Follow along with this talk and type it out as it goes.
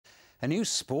A new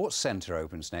sports centre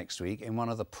opens next week in one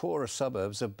of the poorer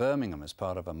suburbs of Birmingham as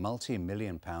part of a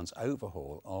multi-million-pound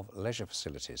overhaul of leisure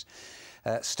facilities.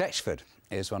 Stechford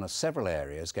is one of several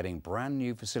areas getting brand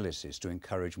new facilities to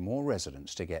encourage more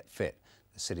residents to get fit.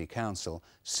 The City Council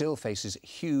still faces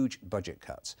huge budget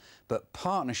cuts, but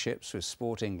partnerships with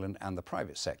Sport England and the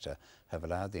private sector have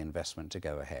allowed the investment to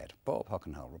go ahead. Bob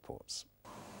Hockenhull reports.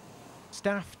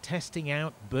 Staff testing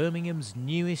out Birmingham's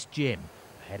newest gym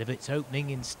ahead of its opening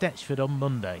in Stechford on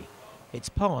Monday. It's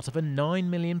part of a £9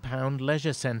 million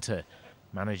leisure centre.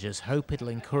 Managers hope it'll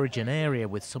encourage an area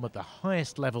with some of the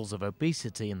highest levels of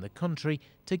obesity in the country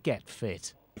to get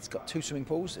fit. It's got 2 swimming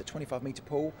pools, a 25-metre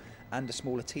pool and a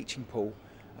smaller teaching pool.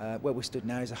 Where we're stood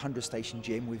now is a 100-station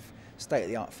gym with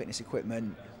state-of-the-art fitness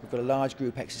equipment. We've got a large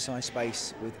group exercise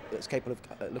space that's capable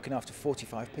of looking after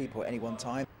 45 people at any one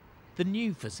time. The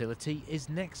new facility is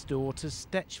next door to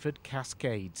Stechford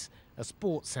Cascades, a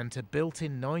sports centre built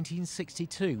in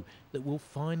 1962 that will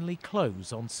finally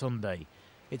close on Sunday.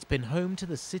 It's been home to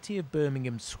the City of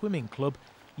Birmingham swimming club,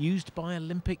 used by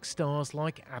Olympic stars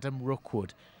like Adam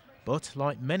Rookwood. But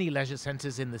like many leisure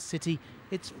centres in the city,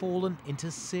 it's fallen into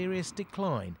serious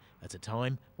decline at a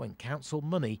time when council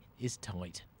money is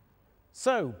tight.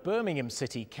 So, Birmingham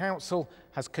City Council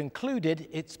has concluded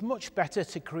it's much better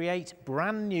to create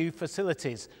brand new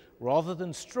facilities rather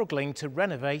than struggling to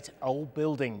renovate old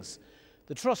buildings.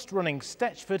 The trust running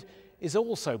Stechford is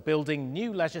also building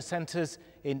new leisure centres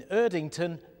in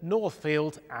Erdington,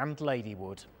 Northfield and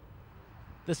Ladywood.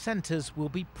 The centres will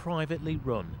be privately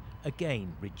run,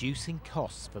 again reducing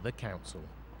costs for the council.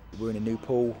 We're in a new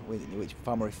pool which is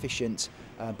far more efficient,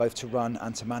 both to run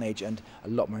and to manage, and a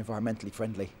lot more environmentally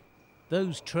friendly.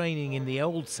 Those training in the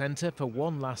old centre for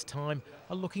one last time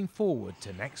are looking forward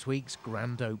to next week's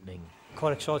grand opening.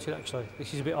 Quite excited actually.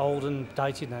 This is a bit old and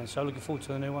dated now, so looking forward to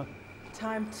the new one.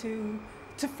 Time to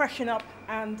freshen up,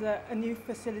 and a new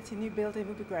facility, new building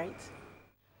would be great.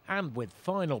 And with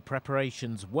final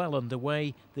preparations well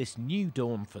underway, this new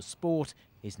dawn for sport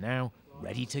is now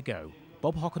ready to go.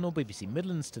 Bob Hockenhull, BBC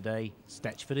Midlands Today,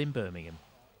 Stechford in Birmingham.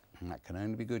 And that can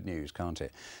only be good news, can't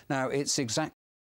it? Now, it's exactly